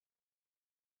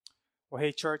Well,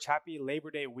 hey, church, happy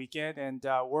Labor Day weekend. And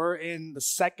we're in the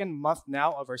second month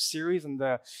now of our series in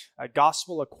the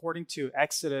Gospel according to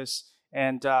Exodus.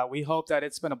 And we hope that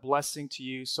it's been a blessing to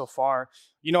you so far.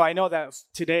 You know, I know that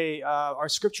today our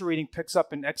scripture reading picks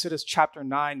up in Exodus chapter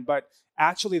 9, but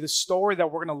actually the story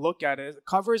that we're going to look at it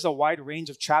covers a wide range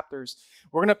of chapters.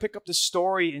 We're going to pick up the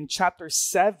story in chapter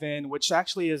 7, which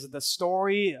actually is the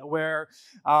story where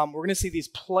we're going to see these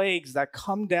plagues that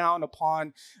come down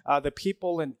upon the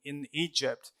people in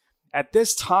Egypt. At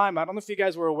this time, I don't know if you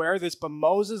guys were aware of this, but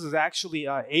Moses is actually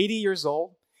 80 years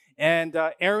old, and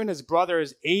Aaron, his brother,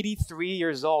 is 83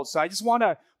 years old. So I just want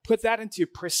to put that into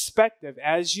perspective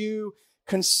as you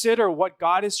consider what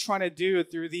God is trying to do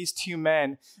through these two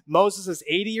men. Moses is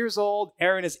 80 years old.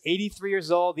 Aaron is 83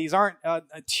 years old. These aren't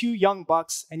two young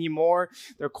bucks anymore.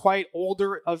 They're quite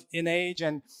older in age.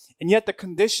 And yet the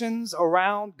conditions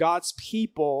around God's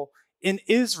people in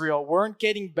Israel weren't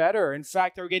getting better. In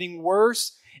fact, they were getting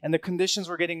worse, and the conditions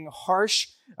were getting harsh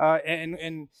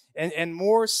and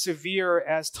more severe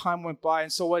as time went by.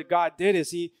 And so what God did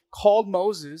is he called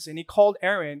Moses and he called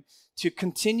Aaron to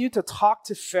continue to talk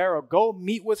to Pharaoh, go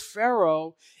meet with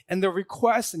Pharaoh. And the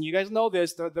request, and you guys know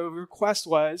this, the request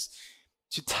was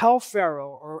to tell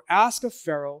Pharaoh or ask of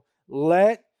Pharaoh,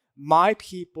 let my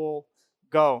people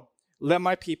go. Let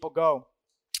my people go.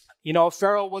 You know,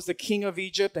 Pharaoh was the king of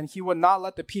Egypt and he would not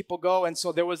let the people go. And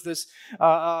so there was this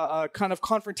kind of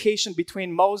confrontation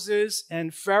between Moses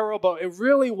and Pharaoh, but it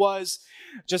really was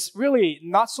just really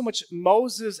not so much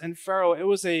Moses and Pharaoh. It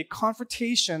was a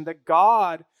confrontation that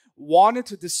God wanted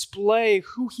to display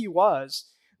who he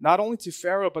was, not only to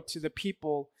Pharaoh, but to the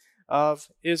people of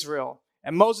Israel.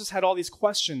 And Moses had all these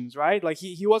questions, right? Like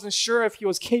he wasn't sure if he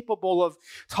was capable of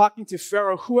talking to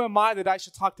Pharaoh. Who am I that I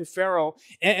should talk to Pharaoh?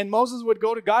 And Moses would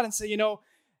go to God and say, you know,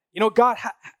 God,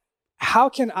 how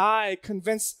can I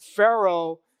convince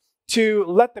Pharaoh to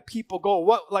let the people go?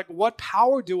 What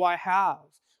power do I have?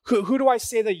 Who do I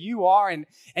say that you are? And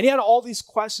he had all these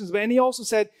questions, but and he also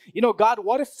said, you know, God,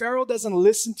 what if Pharaoh doesn't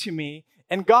listen to me?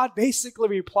 And God basically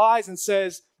replies and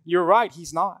says, you're right,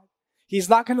 he's not. He's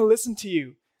not going to listen to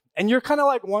you. And you're kind of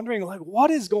like wondering, like,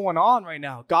 what is going on right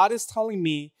now? God is telling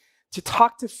me to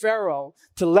talk to Pharaoh,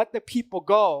 to let the people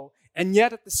go. And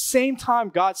yet at the same time,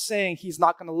 God's saying he's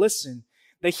not going to listen,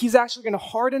 that he's actually going to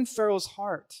harden Pharaoh's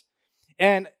heart.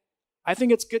 And I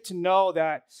think it's good to know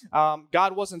that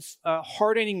God wasn't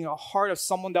hardening a heart of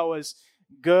someone that was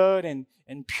good and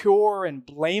pure and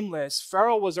blameless.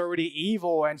 Pharaoh was already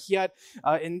evil, and he had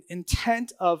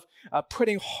intent of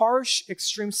putting harsh,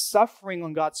 extreme suffering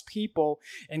on God's people,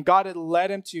 and God had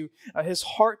led him to his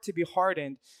heart to be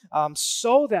hardened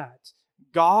so that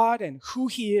God and who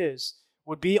he is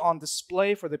would be on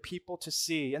display for the people to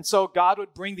see. And so God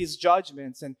would bring these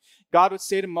judgments, and God would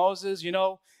say to Moses, you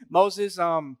know, Moses,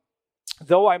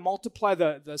 though I multiply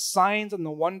the signs and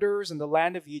the wonders in the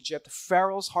land of Egypt,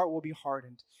 Pharaoh's heart will be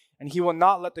hardened, and he will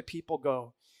not let the people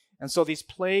go. And so these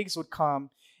plagues would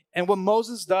come. And what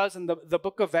Moses does in the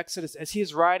book of Exodus, as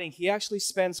he's writing, he actually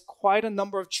spends quite a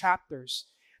number of chapters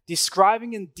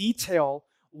describing in detail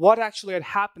what actually had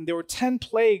happened. There were 10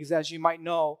 plagues, as you might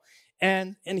know.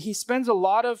 And he spends a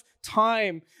lot of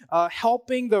time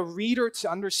helping the reader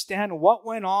to understand what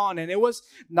went on. And it was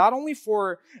not only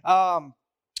for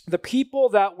the people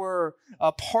that were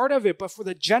a part of it, but for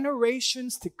the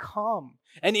generations to come.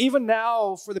 And even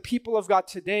now, for the people of God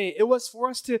today, it was for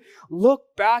us to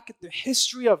look back at the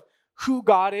history of who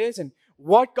God is and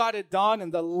what God had done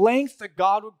and the length that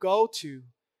God would go to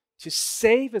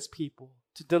save his people,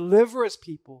 to deliver his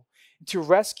people, to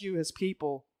rescue his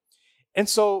people. And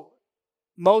so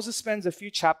Moses spends a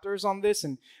few chapters on this,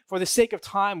 and for the sake of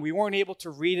time, we weren't able to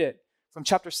read it from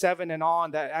chapter 7 and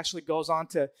on. That actually goes on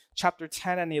to chapter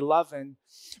 10 and 11.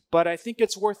 But I think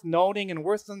it's worth noting and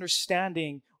worth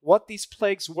understanding what these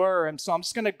plagues were. And so I'm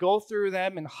just going to go through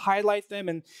them and highlight them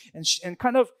and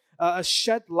kind of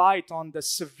shed light on the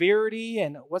severity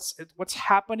and what's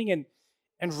happening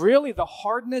and really the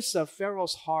hardness of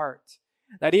Pharaoh's heart.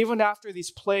 That even after these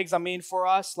plagues, I mean, for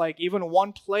us, like even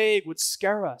one plague would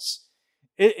scare us.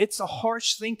 It's a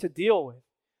harsh thing to deal with.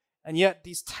 And yet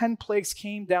these 10 plagues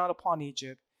came down upon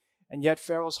Egypt, and yet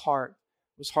Pharaoh's heart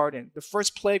was hardened. The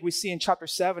first plague we see in chapter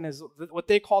 7 is what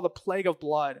they call the plague of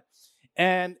blood.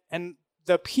 And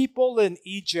the people in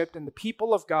Egypt and the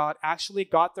people of God actually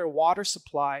got their water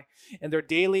supply and their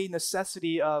daily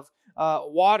necessity of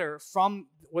water from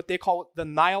what they call the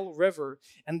Nile River.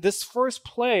 And this first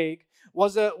plague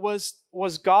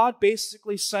was God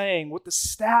basically saying, with the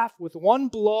staff, with one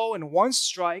blow and one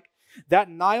strike, that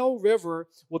Nile River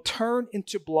will turn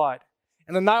into blood.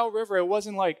 And the Nile River, it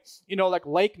wasn't like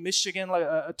Lake Michigan, like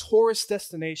a tourist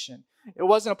destination. It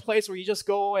wasn't a place where you just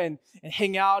go and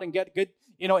hang out and get good,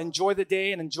 enjoy the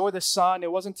day and enjoy the sun.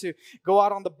 It wasn't to go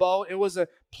out on the boat. It was a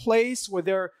place where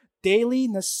their daily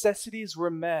necessities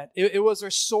were met. It was their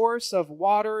source of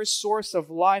water, source of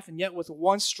life, and yet with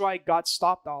one strike, God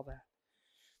stopped all that.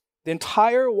 The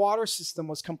entire water system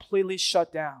was completely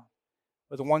shut down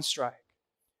with one strike.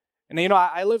 And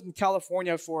I lived in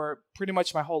California for pretty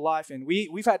much my whole life, and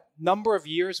we've had a number of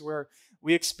years where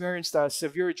we experienced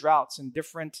severe droughts in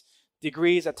different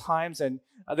degrees at times. And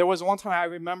there was one time I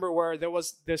remember where there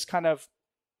was this kind of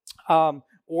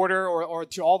order or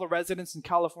to all the residents in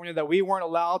California that we weren't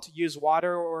allowed to use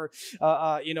water or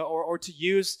to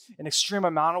use an extreme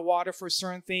amount of water for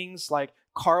certain things like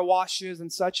car washes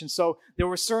and such. And so there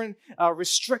were certain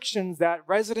restrictions that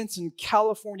residents in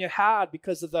California had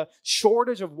because of the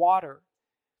shortage of water.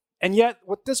 And yet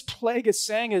what this plague is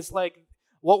saying is like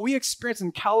what we experience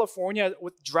in California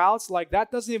with droughts like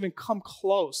that doesn't even come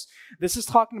close. This is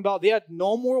talking about they had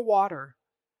no more water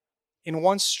in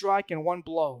one strike and one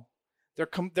blow.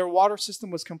 Their water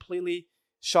system was completely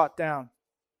shut down.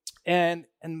 And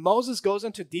Moses goes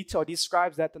into detail,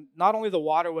 describes that not only the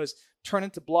water was turned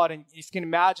into blood, and if you can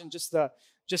imagine just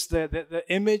the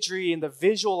imagery and the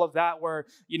visual of that, where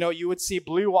you would see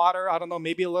blue water, I don't know,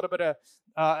 maybe a little bit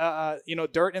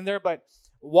of dirt in there, but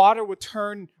water would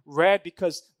turn red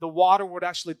because the water would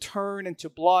actually turn into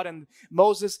blood. And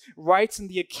Moses writes in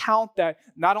the account that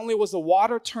not only was the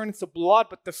water turned into blood,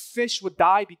 but the fish would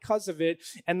die because of it.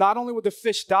 And not only would the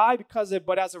fish die because of it,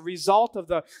 but as a result of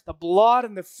the blood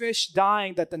and the fish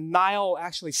dying, that the Nile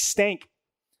actually stank.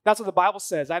 That's what the Bible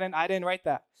says. I didn't write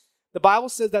that. The Bible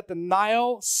says that the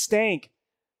Nile stank.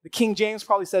 The King James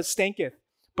probably says stanketh.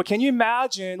 But can you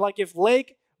imagine, like, if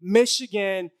Lake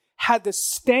Michigan had the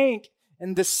stank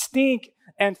and the stink,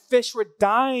 and fish were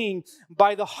dying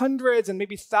by the hundreds and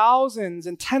maybe thousands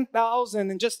and 10,000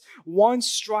 in just one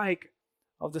strike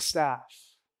of the staff?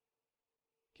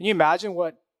 Can you imagine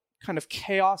what kind of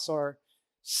chaos our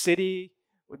city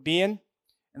would be in?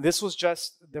 And this was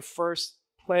just the first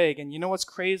plague. And you know what's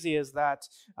crazy is that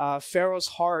Pharaoh's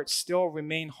heart still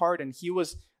remained hardened. He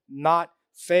was not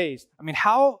fazed. I mean,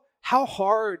 how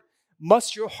hard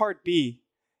must your heart be?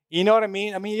 You know what I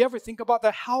mean? I mean, you ever think about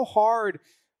that? How hard,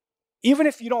 even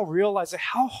if you don't realize it,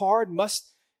 how hard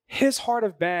must his heart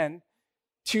have been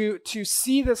to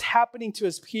see this happening to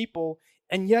his people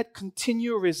and yet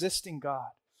continue resisting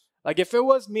God? Like if it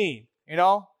was me, and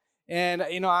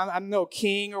I'm no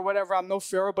king or whatever, I'm no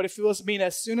Pharaoh, but if it was me, and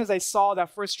as soon as I saw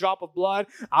that first drop of blood,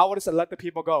 I would have said, let the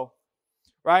people go.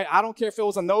 Right? I don't care if it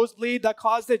was a nosebleed that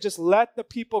caused it. Just let the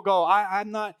people go.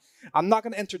 I'm not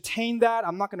going to entertain that.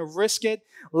 I'm not going to risk it.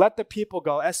 Let the people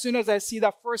go. As soon as I see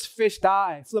that first fish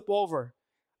die, flip over,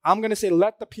 I'm going to say,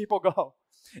 let the people go.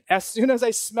 As soon as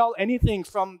I smell anything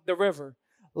from the river,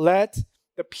 let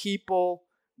the people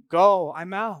go.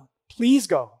 I'm out. Please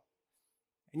go.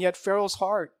 And yet Pharaoh's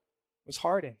heart was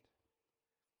hardened.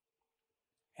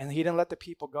 And he didn't let the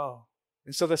people go.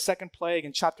 And so the second plague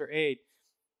in chapter 8,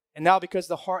 and now because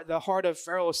the heart of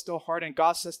Pharaoh is still hardened,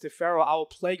 God says to Pharaoh, I will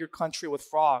plague your country with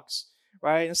frogs,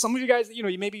 right? And some of you guys,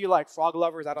 maybe you're like frog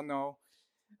lovers, I don't know.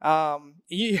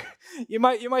 You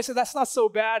might say that's not so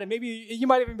bad, and maybe you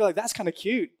might even be like, that's kind of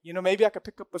cute. Maybe I could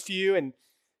pick up a few and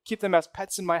keep them as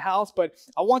pets in my house. But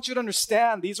I want you to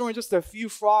understand, these weren't just a few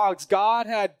frogs. God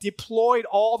had deployed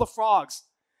all the frogs.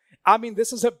 I mean,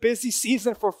 this is a busy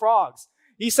season for frogs.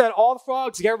 He said, all the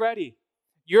frogs, get ready.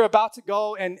 You're about to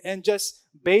go and just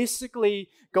basically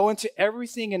go into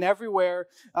everything and everywhere,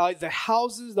 the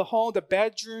houses, the home, the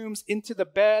bedrooms, into the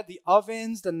bed, the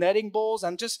ovens, the netting bowls.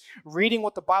 I'm just reading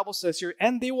what the Bible says here.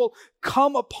 And they will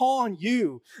come upon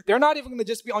you. They're not even going to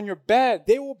just be on your bed.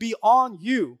 They will be on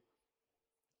you.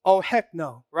 Oh, heck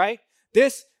no, right?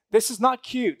 This is not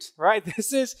cute, right?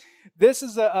 This is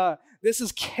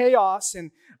chaos,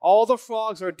 and all the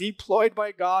frogs are deployed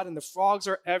by God, and the frogs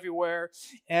are everywhere.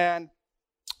 And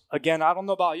again, I don't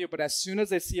know about you, but as soon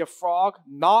as I see a frog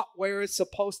not where it's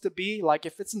supposed to be, like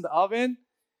if it's in the oven,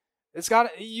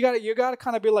 you gotta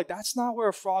kind of be like, that's not where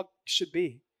a frog should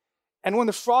be. And when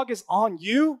the frog is on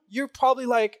you, you're probably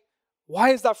like, why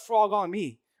is that frog on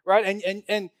me, right?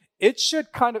 And it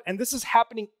should kind of, and this is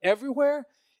happening everywhere,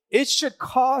 it should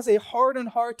cause a hardened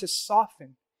heart to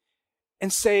soften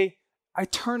and say, I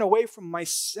turn away from my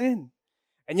sin.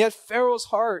 And yet Pharaoh's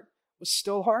heart was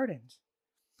still hardened.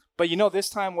 But this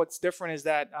time what's different is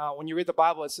that when you read the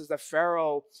Bible, it says that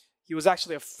Pharaoh, he was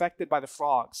actually affected by the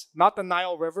frogs. Not the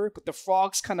Nile River, but the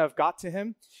frogs kind of got to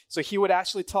him. So he would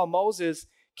actually tell Moses,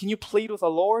 can you plead with the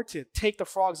Lord to take the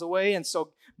frogs away? And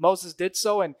so Moses did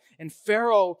so, and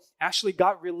Pharaoh actually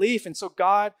got relief. And so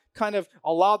God kind of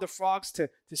allowed the frogs to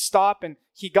stop, and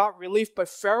he got relief. But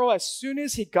Pharaoh, as soon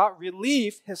as he got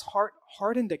relief, his heart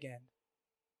hardened again.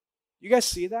 You guys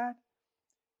see that?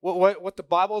 What the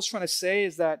Bible is trying to say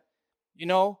is that,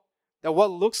 that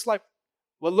what looks like,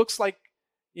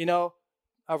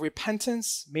 a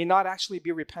repentance may not actually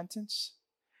be repentance.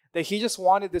 That he just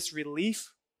wanted this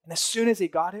relief, and as soon as he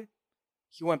got it,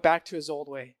 he went back to his old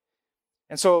way.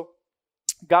 And so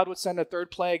God would send a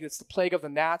third plague. It's the plague of the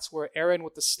gnats, where Aaron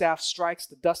with the staff strikes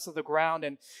the dust of the ground,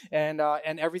 and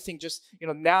everything just,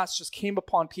 gnats just came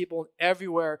upon people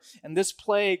everywhere. And this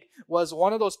plague was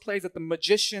one of those plagues that the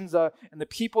magicians and the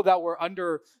people that were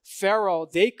under Pharaoh,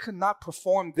 they could not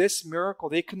perform this miracle.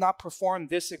 They could not perform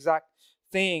this exact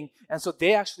thing. And so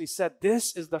they actually said,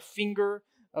 this is the finger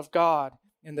of God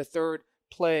in the third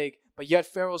plague. But yet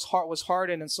Pharaoh's heart was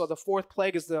hardened. And so the fourth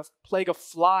plague is the plague of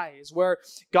flies, where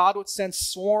God would send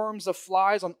swarms of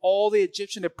flies on all the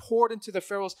Egyptians. It poured into the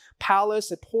Pharaoh's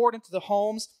palace. It poured into the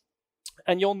homes.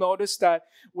 And you'll notice that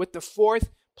with the fourth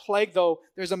plague, though,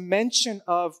 there's a mention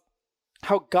of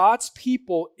how God's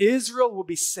people, Israel, will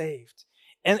be saved.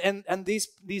 And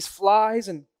these flies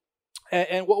and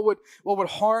what would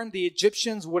harm the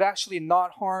Egyptians would actually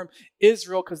not harm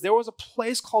Israel, because there was a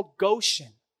place called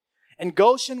Goshen. And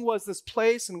Goshen was this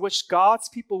place in which God's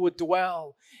people would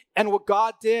dwell. And what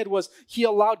God did was he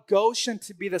allowed Goshen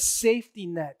to be the safety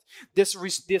net. This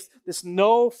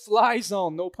no-fly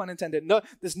zone, no pun intended,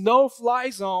 this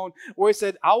no-fly zone where he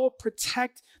said, I will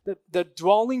protect the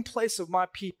dwelling place of my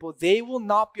people. They will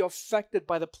not be affected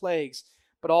by the plagues.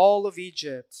 But all of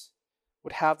Egypt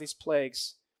would have these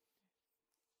plagues.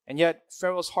 And yet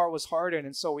Pharaoh's heart was hardened.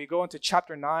 And so we go into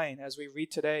chapter 9 as we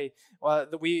read today.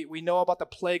 We know about the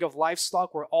plague of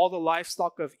livestock, where all the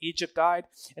livestock of Egypt died.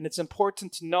 And it's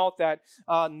important to note that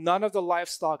none of the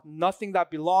livestock, nothing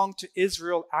that belonged to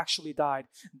Israel actually died.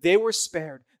 They were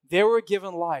spared. They were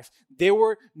given life. They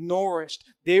were nourished.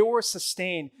 They were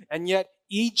sustained. And yet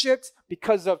Egypt,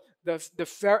 because of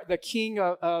the king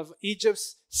of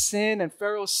Egypt's sin and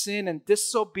Pharaoh's sin and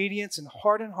disobedience and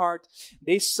hardened heart,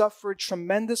 they suffered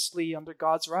tremendously under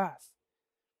God's wrath.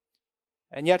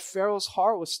 And yet Pharaoh's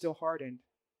heart was still hardened,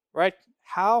 right?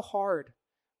 How hard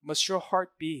must your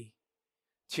heart be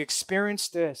to experience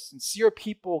this and see your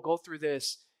people go through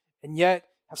this, and yet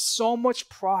have so much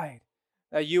pride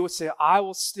that you would say, I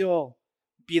will still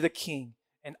be the king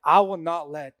and I will not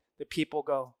let the people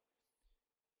go.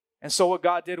 And so what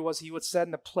God did was he would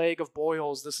send the plague of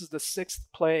boils. This is the sixth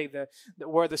plague,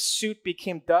 where the soot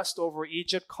became dust over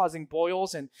Egypt, causing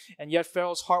boils, and yet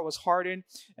Pharaoh's heart was hardened.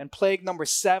 And plague number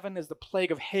 7 is the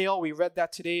plague of hail. We read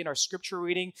that today in our scripture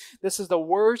reading. This is the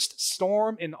worst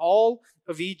storm in all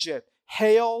of Egypt.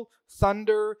 Hail,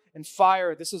 thunder, and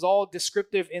fire. This is all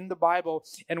descriptive in the Bible.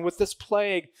 And with this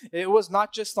plague, it was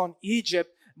not just on Egypt.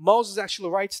 Moses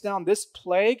actually writes down this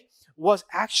plague was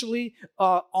actually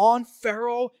on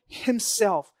Pharaoh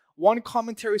himself. One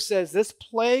commentary says this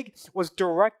plague was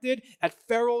directed at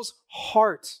Pharaoh's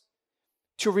heart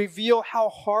to reveal how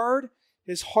hard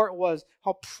his heart was,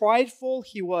 how prideful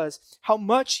he was, how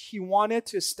much he wanted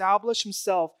to establish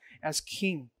himself as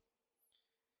king.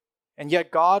 And yet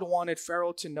God wanted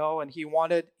Pharaoh to know, and he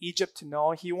wanted Egypt to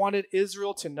know, he wanted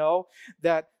Israel to know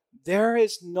that there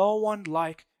is no one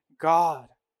like God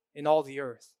in all the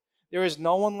earth. There is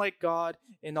no one like God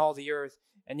in all the earth.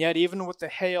 And yet, even with the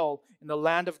hail in the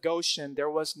land of Goshen, there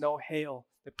was no hail.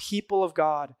 The people of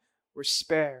God were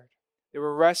spared. They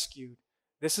were rescued.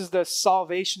 This is the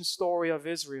salvation story of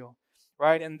Israel,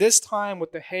 right? And this time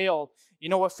with the hail, you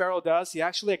know what Pharaoh does? He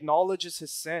actually acknowledges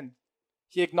his sin.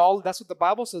 That's what the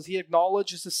Bible says. He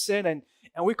acknowledges his sin. And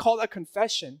we call that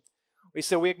confession. We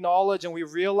say we acknowledge and we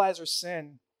realize our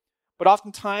sin. But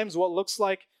oftentimes what looks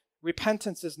like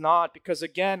repentance is not, because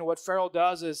again, what Pharaoh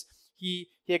does is he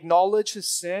acknowledges his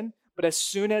sin, but as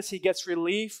soon as he gets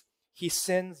relief, he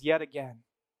sins yet again.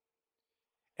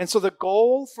 And so the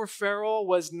goal for Pharaoh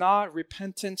was not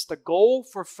repentance. The goal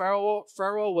for Pharaoh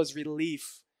was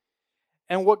relief.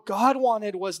 And what God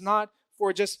wanted was not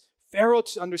for just Pharaoh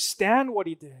to understand what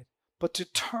he did, but to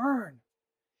turn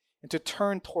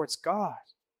towards God,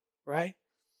 right?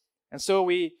 And so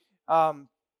we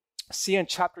see in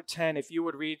chapter 10, if you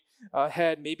would read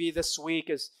ahead, maybe this week,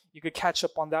 as you could catch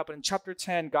up on that. But in chapter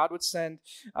 10, God would send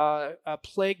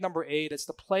plague number 8. It's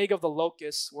the plague of the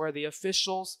locusts, where the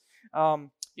officials,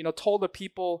 told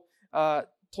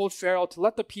Pharaoh to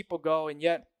let the people go, and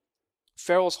yet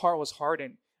Pharaoh's heart was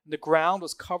hardened. The ground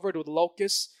was covered with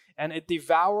locusts, and it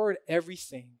devoured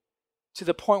everything to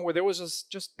the point where there was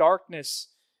just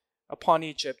darkness upon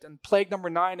Egypt. And plague number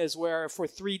 9 is where for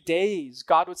 3 days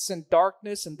God would send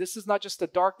darkness. And this is not just the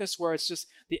darkness where it's just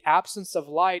the absence of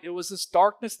light. It was this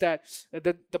darkness that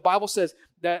the Bible says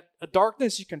that a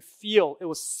darkness you can feel. It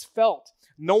was felt.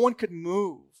 No one could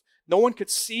move. No one could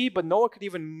see, but no one could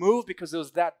even move because it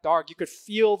was that dark. You could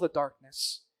feel the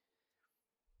darkness.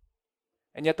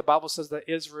 And yet the Bible says that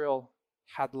Israel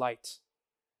had light.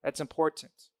 That's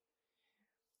important.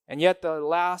 And yet the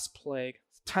last plague,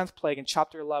 10th plague in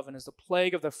chapter 11, is the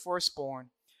plague of the firstborn,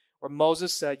 where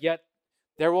Moses said, yet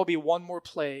there will be one more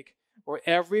plague where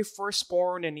every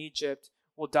firstborn in Egypt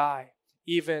will die,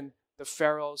 even the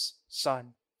Pharaoh's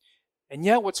son. And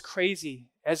yet what's crazy,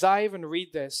 as I even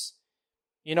read this,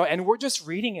 and we're just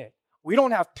reading it. We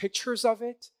don't have pictures of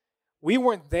it. We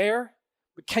weren't there.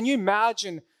 But can you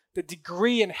imagine the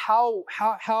degree and how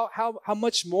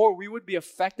much more we would be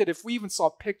affected if we even saw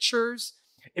pictures,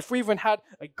 if we even had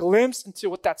a glimpse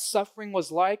into what that suffering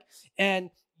was like?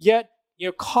 And yet,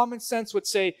 common sense would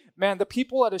say, man, the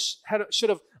people should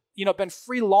have, been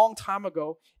free long time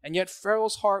ago. And yet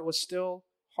Pharaoh's heart was still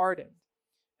hardened.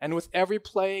 And with every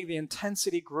plague, the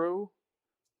intensity grew.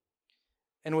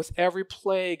 And with every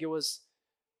plague, it was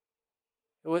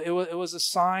a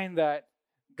sign that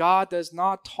God does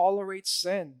not tolerate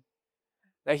sin,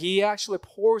 that He actually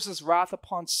pours His wrath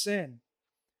upon sin.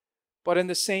 But in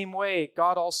the same way,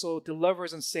 God also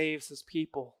delivers and saves His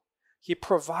people. He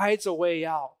provides a way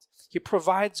out. He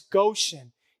provides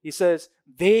Goshen. He says,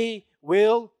 they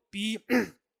will be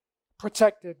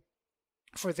protected,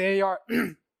 for they are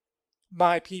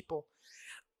my people.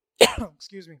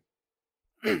 Excuse me.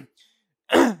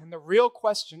 And the real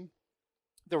question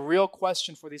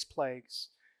for these plagues,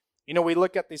 we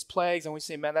look at these plagues and we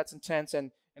say, man, that's intense,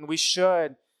 and we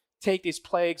should take these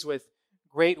plagues with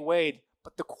great weight.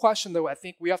 But the question that I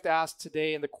think we have to ask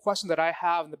today, and the question that I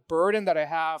have, and the burden that I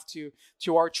have to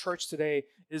our church today,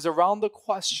 is around the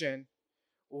question,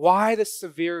 why the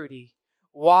severity?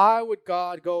 Why would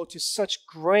God go to such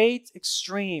great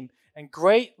extreme and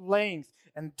great length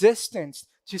and distance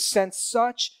to send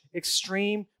such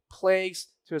extreme plagues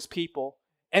to His people?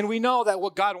 And we know that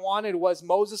what God wanted was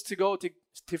Moses to go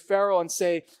to Pharaoh and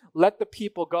say, let the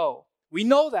people go. We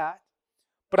know that,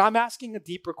 but I'm asking a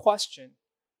deeper question.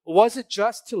 Was it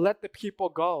just to let the people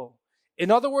go?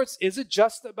 In other words, is it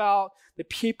just about the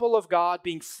people of God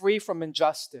being free from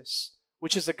injustice,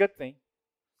 which is a good thing?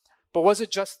 But was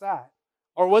it just that?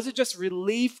 Or was it just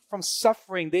relief from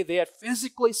suffering? They had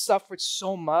physically suffered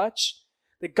so much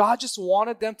that God just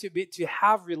wanted them to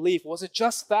have relief. Was it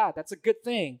just that? That's a good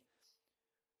thing.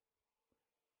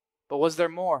 But was there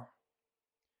more?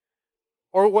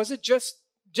 Or was it just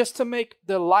to make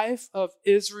the life of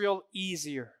Israel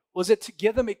easier? Was it to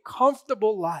give them a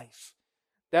comfortable life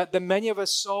that many of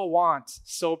us so want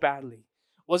so badly?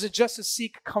 Was it just to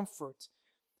seek comfort?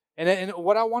 And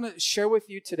what I want to share with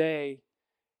you today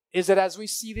is that as we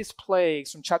see these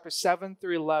plagues from chapter 7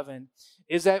 through 11,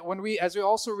 is that as we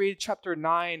also read chapter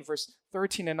 9, verse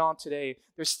 13 and on today,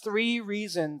 there's three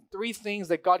things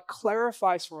that God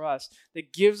clarifies for us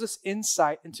that gives us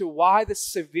insight into why the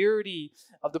severity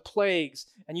of the plagues.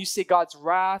 And you see God's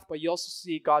wrath, but you also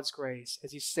see God's grace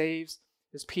as He saves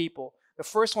His people. The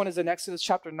first one is in Exodus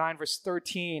chapter 9, verse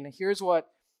 13. And here's what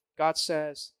God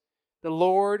says.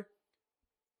 Thus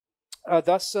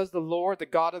says the Lord, the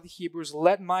God of the Hebrews,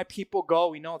 let my people go.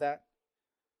 We know that.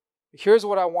 But here's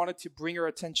what I wanted to bring your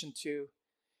attention to.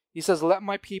 He says, let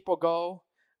my people go,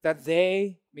 that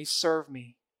they may serve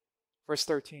me. Verse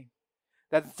 13.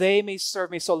 That they may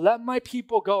serve me. So let my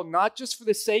people go, not just for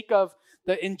the sake of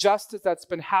the injustice that's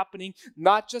been happening,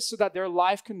 not just so that their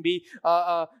life can be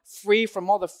free from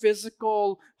all the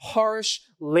physical, harsh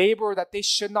labor that they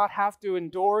should not have to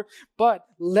endure, but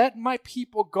let my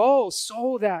people go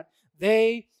so that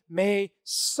they may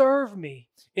serve me.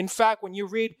 In fact, when you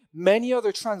read many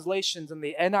other translations in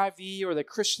the NIV or the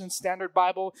Christian Standard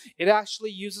Bible, it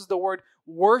actually uses the word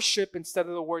worship instead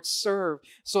of the word serve.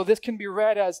 So this can be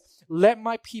read as, let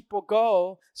my people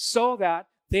go so that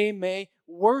they may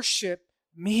worship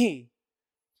me.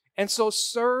 And so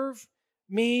serve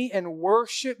me and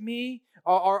worship me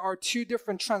are two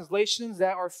different translations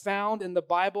that are found in the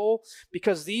Bible,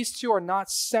 because these two are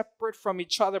not separate from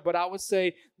each other, but I would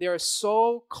say they are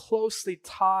so closely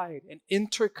tied and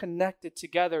interconnected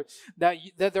together that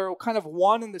they're kind of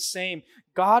one and the same.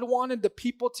 God wanted the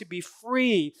people to be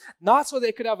free, not so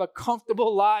they could have a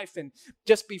comfortable life and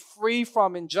just be free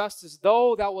from injustice,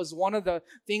 though that was one of the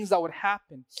things that would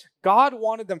happen. God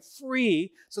wanted them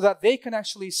free so that they can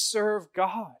actually serve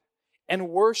God and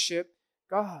worship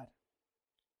God.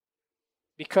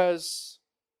 Because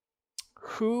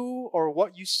who or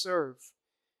what you serve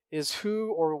is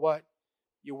who or what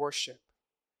you worship.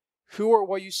 Who or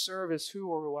what you serve is who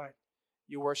or what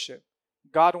you worship.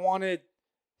 God wanted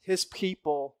his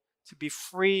people to be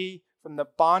free from the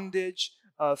bondage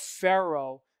of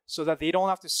Pharaoh so that they don't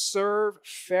have to serve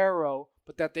Pharaoh,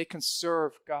 but that they can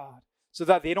serve God. So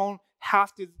that they don't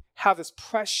have to have this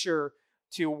pressure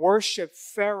to worship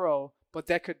Pharaoh, but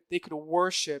they could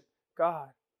worship God.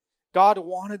 God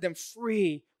wanted them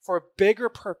free for a bigger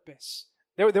purpose.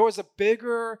 There was a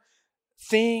bigger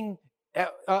thing,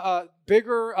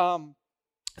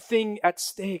 thing at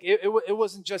stake. It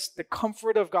wasn't just the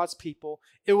comfort of God's people.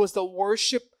 It was the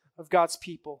worship of God's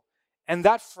people. And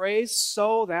that phrase,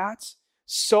 so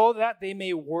that they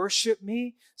may worship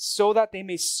me, so that they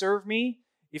may serve me.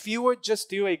 If you would just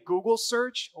do a Google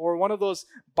search or one of those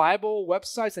Bible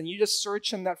websites and you just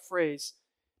search in that phrase,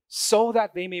 so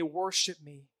that they may worship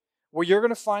me, what you're going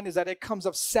to find is that it comes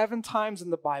up 7 times in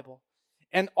the Bible.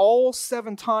 And all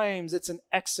 7 times it's in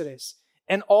Exodus.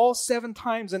 And all 7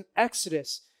 times in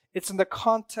Exodus, it's in the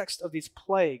context of these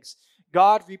plagues.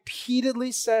 God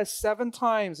repeatedly says 7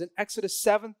 times in Exodus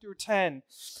 7 through 10,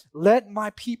 let my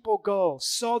people go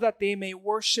so that they may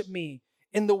worship me.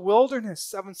 In the wilderness,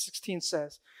 7:16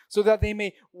 says, so that they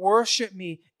may worship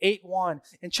me, 8:1.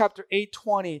 In chapter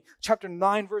 8:20, chapter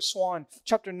 9 verse 1,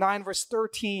 chapter 9 verse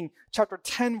 13, chapter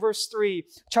 10 verse 3,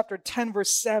 chapter 10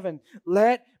 verse 7.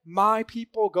 Let my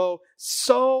people go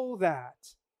so that.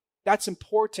 That's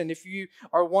important. If you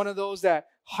are one of those that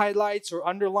highlights or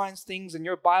underlines things in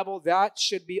your Bible, that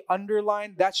should be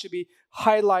underlined. That should be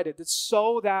highlighted. The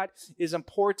so that is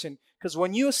important. Because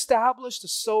when you establish the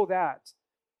so that,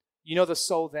 you know the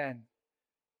so then.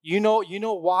 You know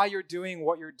why you're doing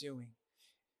what you're doing.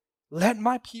 Let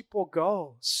my people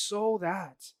go so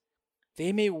that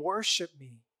they may worship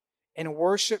me and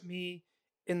worship me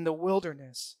in the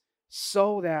wilderness.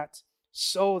 So that.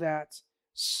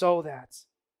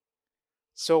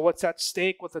 So what's at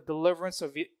stake with the deliverance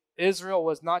of Israel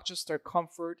was not just their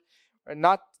comfort, or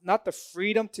not the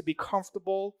freedom to be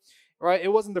comfortable, right? It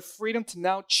wasn't the freedom to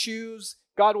now choose.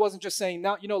 God wasn't just saying,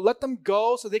 now, let them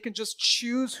go so they can just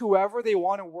choose whoever they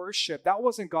want to worship. That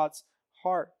wasn't God's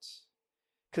heart,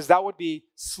 because that would be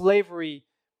slavery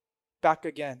back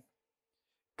again.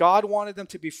 God wanted them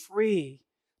to be free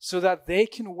so that they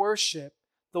can worship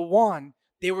the one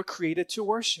they were created to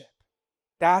worship.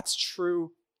 That's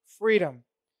true freedom,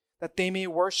 that they may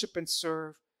worship and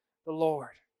serve the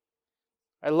Lord.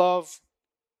 I love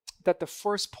that the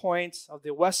first point of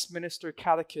the Westminster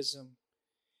Catechism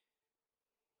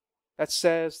that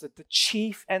says that the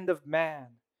chief end of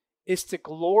man is to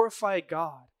glorify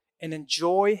God and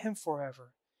enjoy him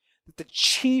forever. That the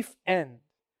chief end,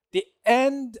 the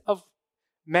end of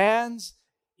man's,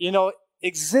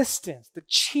 existence, the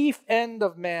chief end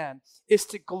of man is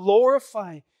to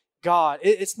glorify God.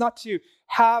 It's not to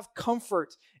have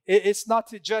comfort. It's not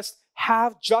to just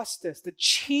have justice. The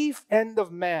chief end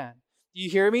of man, do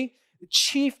you hear me? The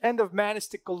chief end of man is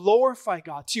to glorify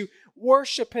God, to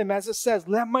worship him, as it says,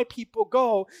 let my people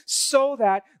go so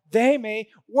that they may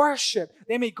worship,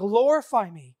 they may glorify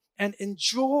me and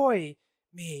enjoy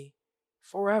me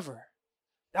forever.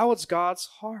 That was God's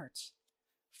heart.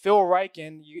 Phil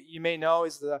Ryken, you may know,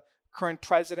 is the current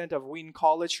president of Wheaton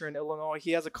College here in Illinois.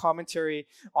 He has a commentary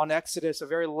on Exodus, a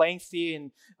very lengthy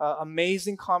and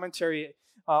amazing commentary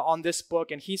on this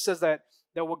book. And he says that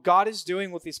what God is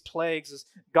doing with these plagues is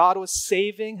God was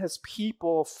saving his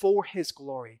people for his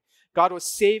glory. God was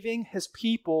saving his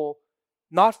people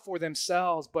not for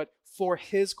themselves, but for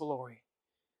his glory.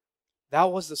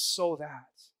 That was the so that.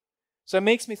 So it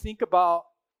makes me think about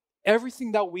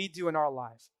everything that we do in our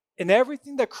life and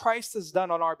everything that Christ has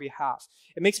done on our behalf.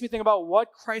 It makes me think about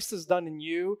what Christ has done in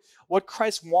you, what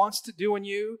Christ wants to do in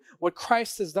you, what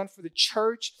Christ has done for the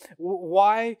church,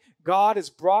 why God has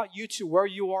brought you to where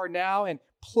you are now and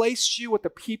placed you with the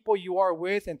people you are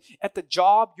with and at the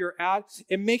job you're at.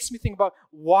 It makes me think about,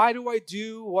 why do I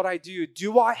do what I do?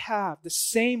 Do I have the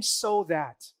same so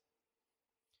that?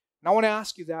 And I want to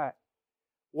ask you that.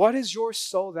 What is your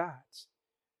so that?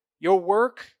 Your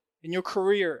work and your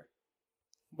career.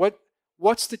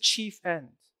 What's the chief end?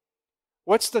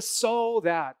 What's the so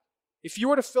that? If you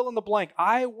were to fill in the blank,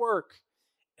 I work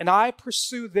and I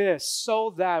pursue this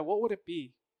so that, what would it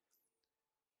be?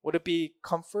 Would it be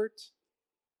comfort?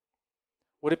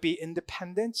 Would it be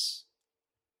independence?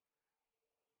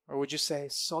 Or would you say,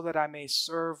 so that I may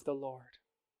serve the Lord?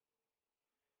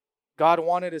 God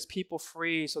wanted his people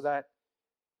free so that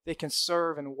they can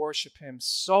serve and worship him,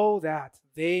 so that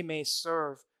they may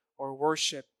serve or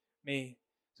worship me.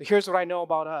 So here's what I know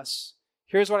about us.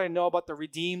 Here's what I know about the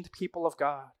redeemed people of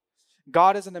God.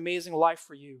 God has an amazing life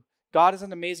for you. God has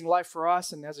an amazing life for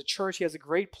us, and as a church, He has a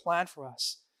great plan for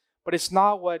us. But it's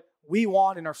not what we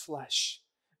want in our flesh.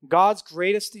 God's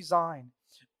greatest design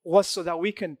was so that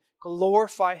we can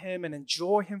glorify Him and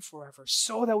enjoy Him forever,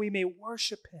 so that we may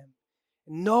worship Him,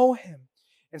 know Him,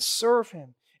 and serve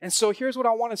Him. And so here's what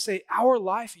I want to say. Our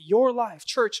life, your life,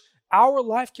 church, our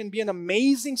life can be an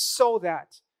amazing so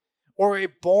that, or a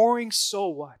boring so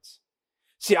what.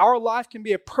 See, our life can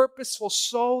be a purposeful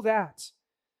so that,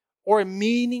 or a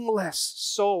meaningless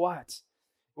so what.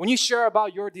 When you share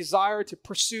about your desire to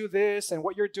pursue this and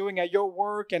what you're doing at your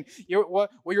work and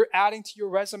what you're adding to your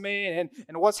resume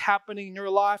and what's happening in your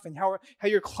life and how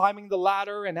you're climbing the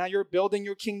ladder and how you're building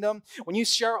your kingdom, when you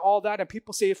share all that and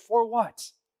people say, for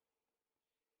what?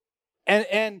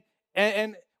 And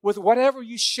with whatever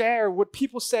you share, would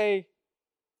people say,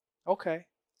 okay?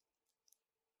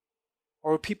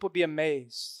 Or would people be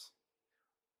amazed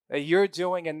that you're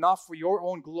doing enough for your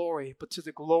own glory, but to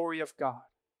the glory of God?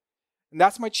 And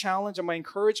that's my challenge and my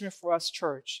encouragement for us,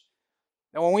 church.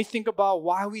 And when we think about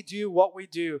why we do what we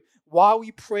do, why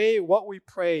we pray what we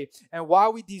pray, and why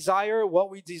we desire what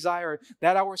we desire,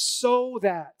 that our so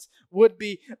that would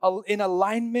be in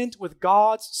alignment with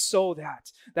God's so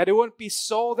that it wouldn't be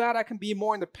so that I can be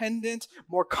more independent,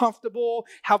 more comfortable,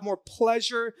 have more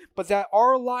pleasure, but that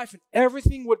our life and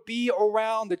everything would be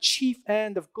around the chief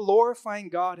end of glorifying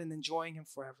God and enjoying Him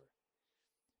forever.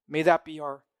 May that be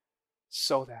our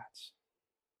so that.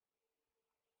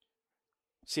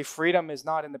 See, freedom is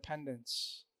not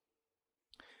independence.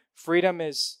 Freedom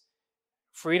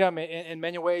in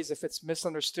many ways, if it's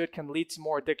misunderstood, can lead to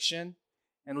more addiction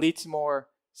and lead to more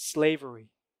slavery.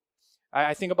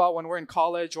 I think about when we're in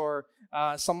college, or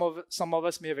some of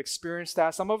us may have experienced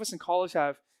that. Some of us in college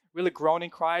have really grown in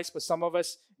Christ, but some of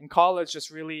us in college just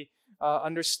really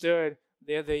understood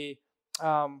this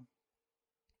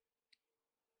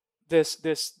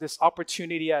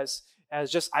opportunity as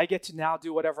just I get to now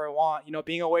do whatever I want,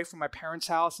 being away from my parents'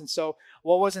 house. And so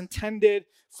what was intended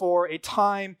for a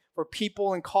time for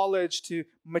people in college to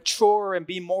mature and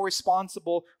be more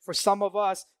responsible, for some of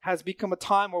us has become a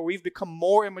time where we've become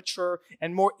more immature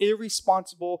and more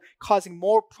irresponsible, causing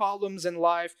more problems in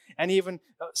life, and even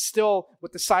still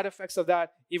with the side effects of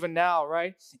that even now,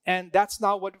 right? And that's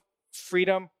not what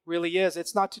freedom really is.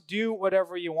 It's not to do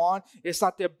whatever you want. It's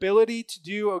not the ability to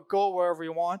do or go wherever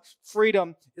you want.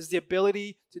 Freedom is the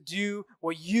ability to do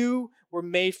what you were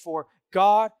made for.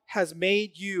 God has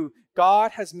made you.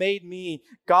 God has made me.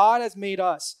 God has made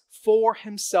us for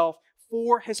Himself,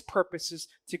 for His purposes,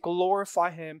 to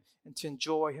glorify Him and to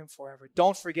enjoy Him forever.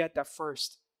 Don't forget that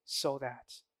first, so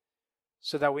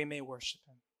that we may worship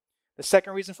Him. The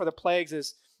second reason for the plagues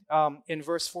is in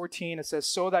verse 14, it says,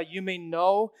 so that you may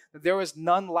know that there is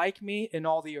none like me in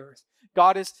all the earth.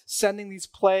 God is sending these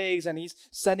plagues, and He's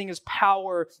sending His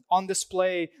power on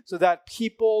display so that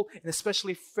people, and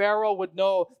especially Pharaoh, would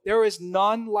know there is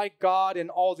none like God in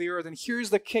all the earth. And here's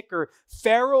the kicker.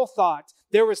 Pharaoh thought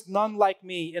there is none like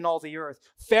me in all the earth.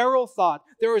 Pharaoh thought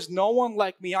there is no one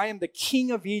like me. I am the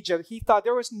king of Egypt. He thought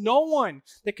there was no one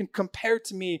that can compare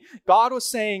to me. God was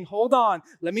saying, hold on,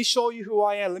 let me show you who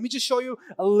I am. Let me just show you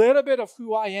a little bit of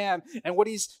who I am. And what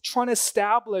He's trying to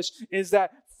establish is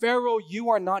that Pharaoh, you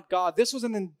are not God. This was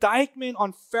an indictment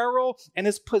on Pharaoh and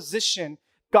his position.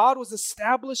 God was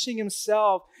establishing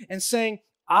Himself and saying,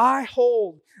 I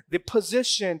hold the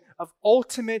position of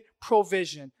ultimate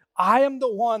provision. I am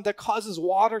the one that causes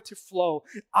water to flow.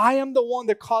 I am the one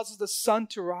that causes the sun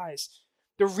to rise.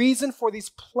 The reason for these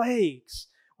plagues,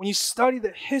 when you study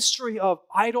the history of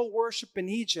idol worship in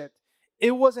Egypt,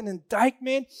 it was an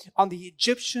indictment on the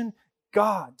Egyptian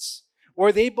gods,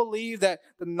 where they believed that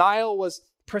the Nile was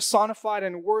personified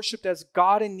and worshipped as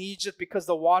God in Egypt because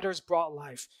the waters brought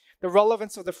life. The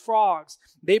relevance of the frogs,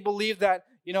 they believed that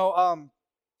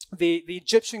the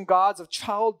Egyptian gods of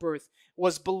childbirth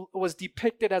was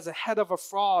depicted as a head of a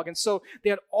frog, and so they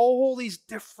had all these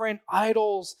different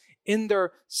idols in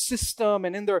their system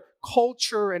and in their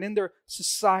culture and in their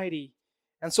society.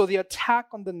 And so the attack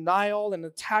on the Nile and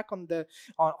attack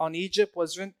on Egypt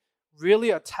wasn't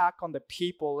really an attack on the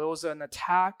people. It was an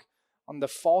attack on the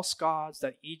false gods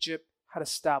that Egypt had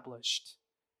established,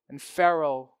 and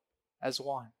Pharaoh as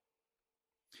one.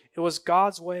 It was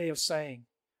God's way of saying,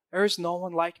 there is no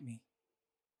one like me.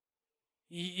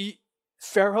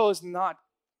 Pharaoh is not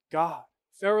God.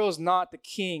 Pharaoh is not the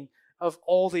king of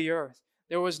all the earth.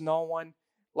 There was no one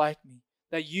like me.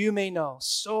 That you may know,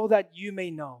 so that you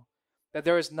may know that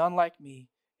there is none like me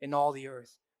in all the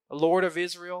earth. The Lord of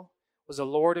Israel was the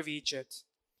Lord of Egypt.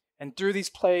 And through these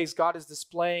plagues, God is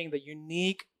displaying the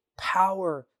unique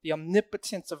power, the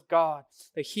omnipotence of God,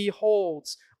 that He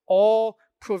holds all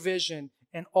provision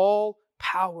and all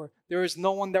power. There is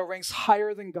no one that ranks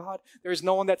higher than God. There is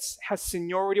no one that has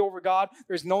seniority over God.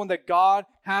 There is no one that God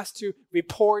has to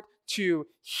report to.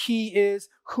 He is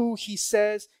who he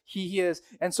says he is.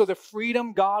 And so the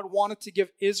freedom God wanted to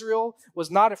give Israel was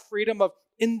not a freedom of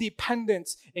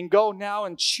independence and go now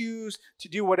and choose to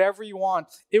do whatever you want.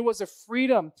 It was a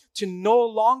freedom to no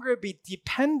longer be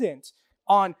dependent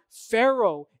on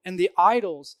Pharaoh and the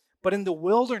idols, but in the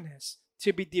wilderness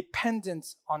to be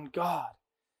dependent on God.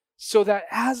 So that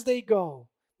as they go,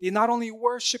 they not only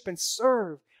worship and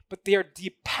serve, but they are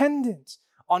dependent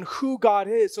on who God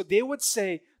is. So they would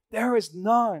say, there is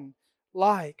none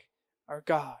like our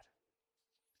God.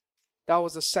 That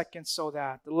was the second so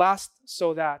that. The last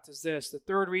so that is this. The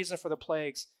third reason for the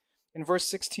plagues. In verse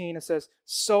 16, it says,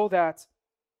 so that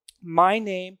my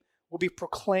name will be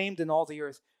proclaimed in all the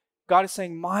earth. God is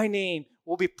saying, my name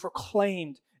will be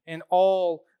proclaimed in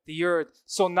all the earth.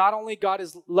 So not only God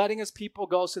is letting his people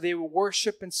go so they will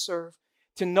worship and serve,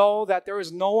 to know that there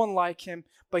is no one like him,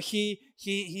 but he's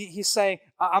saying,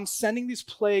 I'm sending these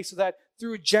plagues so that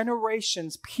through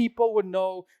generations, people would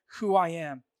know who I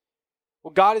am.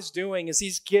 What God is doing is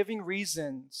he's giving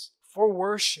reasons for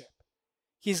worship.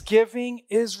 He's giving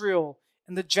Israel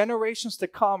and the generations to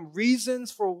come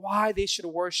reasons for why they should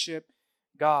worship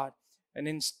God. And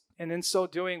in so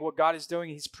doing, what God is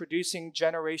doing, he's producing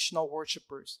generational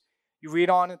worshipers. You read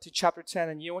on into chapter 10,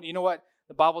 and you know what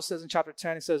the Bible says in chapter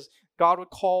 10? It says, God would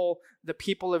call the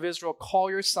people of Israel, call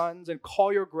your sons and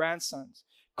call your grandsons,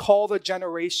 call the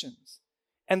generations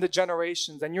and the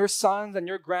generations. And your sons and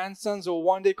your grandsons will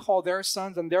one day call their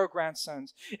sons and their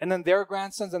grandsons. And then their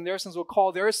grandsons and their sons will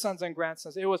call their sons and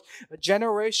grandsons. It was a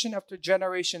generation after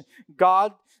generation,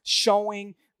 God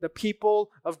showing the people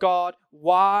of God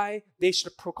why they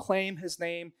should proclaim his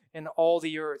name in all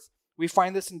the earth. We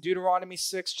find this in Deuteronomy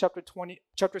 6,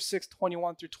 chapter 6,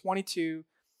 21 through 22.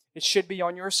 It should be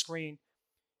on your screen.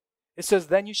 It says,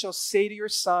 then you shall say to your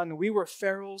son, we were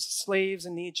Pharaoh's slaves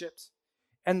in Egypt,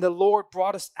 and the Lord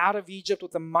brought us out of Egypt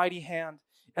with a mighty hand.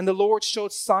 And the Lord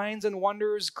showed signs and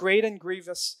wonders, great and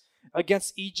grievous,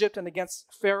 against Egypt and against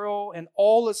Pharaoh and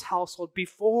all his household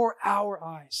before our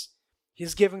eyes.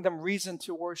 He's giving them reason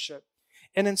to worship.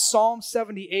 And in Psalm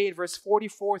 78, verse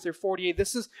 44 through 48,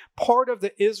 this is part of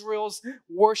the Israel's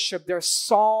worship, their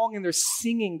song and their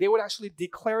singing. They would actually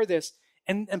declare this.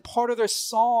 And part of their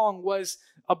song was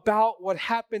about what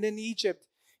happened in Egypt.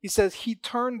 He says, he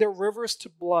turned their rivers to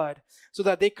blood so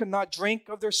that they could not drink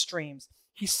of their streams.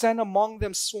 He sent among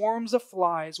them swarms of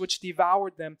flies, which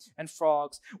devoured them, and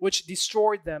frogs, which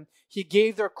destroyed them. He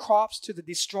gave their crops to the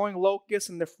destroying locusts,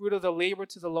 and the fruit of their labor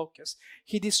to the locusts.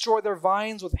 He destroyed their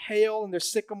vines with hail, and their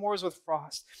sycamores with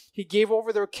frost. He gave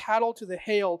over their cattle to the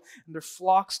hail, and their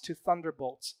flocks to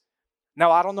thunderbolts.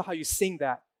 Now, I don't know how you sing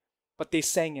that, but they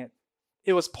sang it.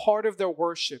 It was part of their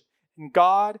worship. And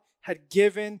God had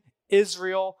given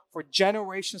Israel for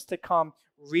generations to come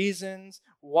reasons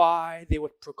why they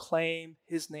would proclaim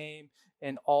his name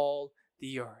in all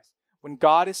the earth. When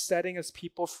God is setting his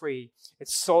people free,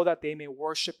 it's so that they may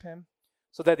worship him,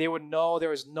 so that they would know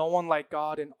there is no one like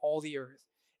God in all the earth,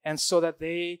 and so that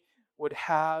they would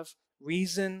have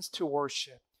reasons to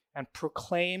worship and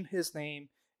proclaim his name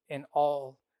in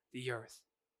all the earth.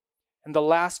 And the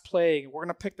last plague, we're going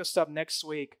to pick this up next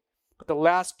week, but the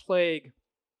last plague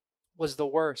was the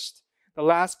worst. The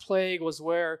last plague was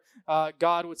where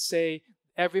God would say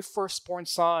every firstborn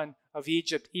son of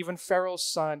Egypt, even Pharaoh's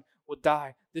son, would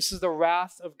die. This is the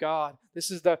wrath of God.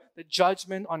 This is the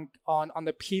judgment on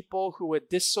the people who would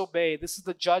disobey. This is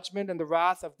the judgment and the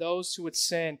wrath of those who would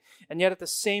sin. And yet at the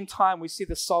same time, we see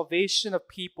the salvation of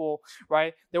people,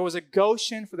 right? There was a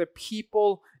Goshen for the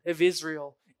people of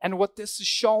Israel. And what this is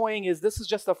showing is this is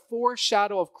just a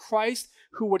foreshadow of Christ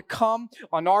who would come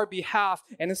on our behalf.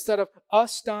 And instead of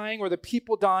us dying or the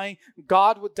people dying,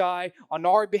 God would die on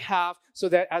our behalf so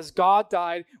that as God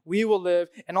died, we will live.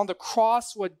 And on the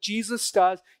cross, what Jesus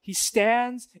does, he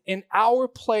stands in our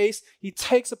place. He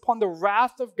takes upon the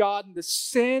wrath of God and the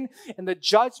sin and the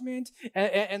judgment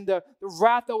and the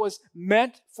wrath that was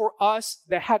meant for us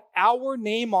that had our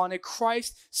name on it.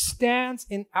 Christ stands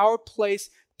in our place,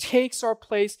 takes our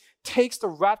place, takes the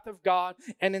wrath of God,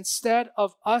 and instead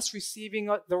of us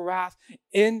receiving the wrath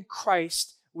in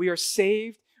Christ, we are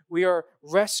saved, we are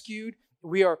rescued,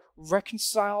 we are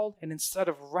reconciled, and instead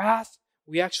of wrath,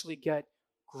 we actually get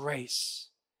grace.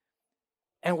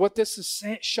 And what this is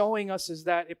showing us is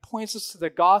that it points us to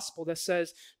the gospel that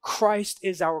says Christ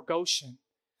is our Goshen.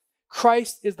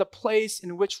 Christ is the place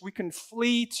in which we can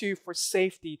flee to for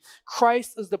safety.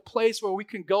 Christ is the place where we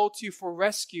can go to for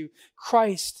rescue.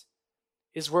 Christ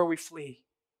is where we flee.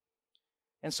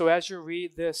 And so as you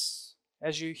read this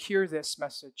as you hear this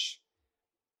message.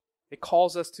 It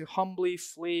calls us to humbly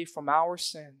flee from our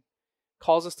sin,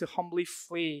 calls us to humbly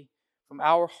flee from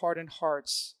our hardened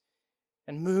hearts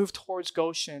and move towards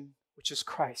Goshen, which is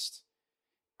Christ.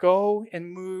 Go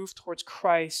and move towards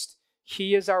Christ.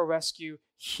 He is our rescue.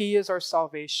 He is our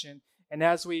salvation. And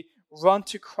as we run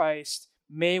to Christ,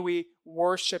 may we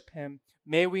worship Him.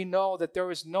 May we know that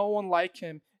there is no one like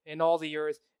Him in all the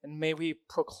earth, and may we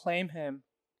proclaim Him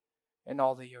in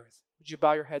all the earth. Would you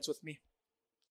bow your heads with me?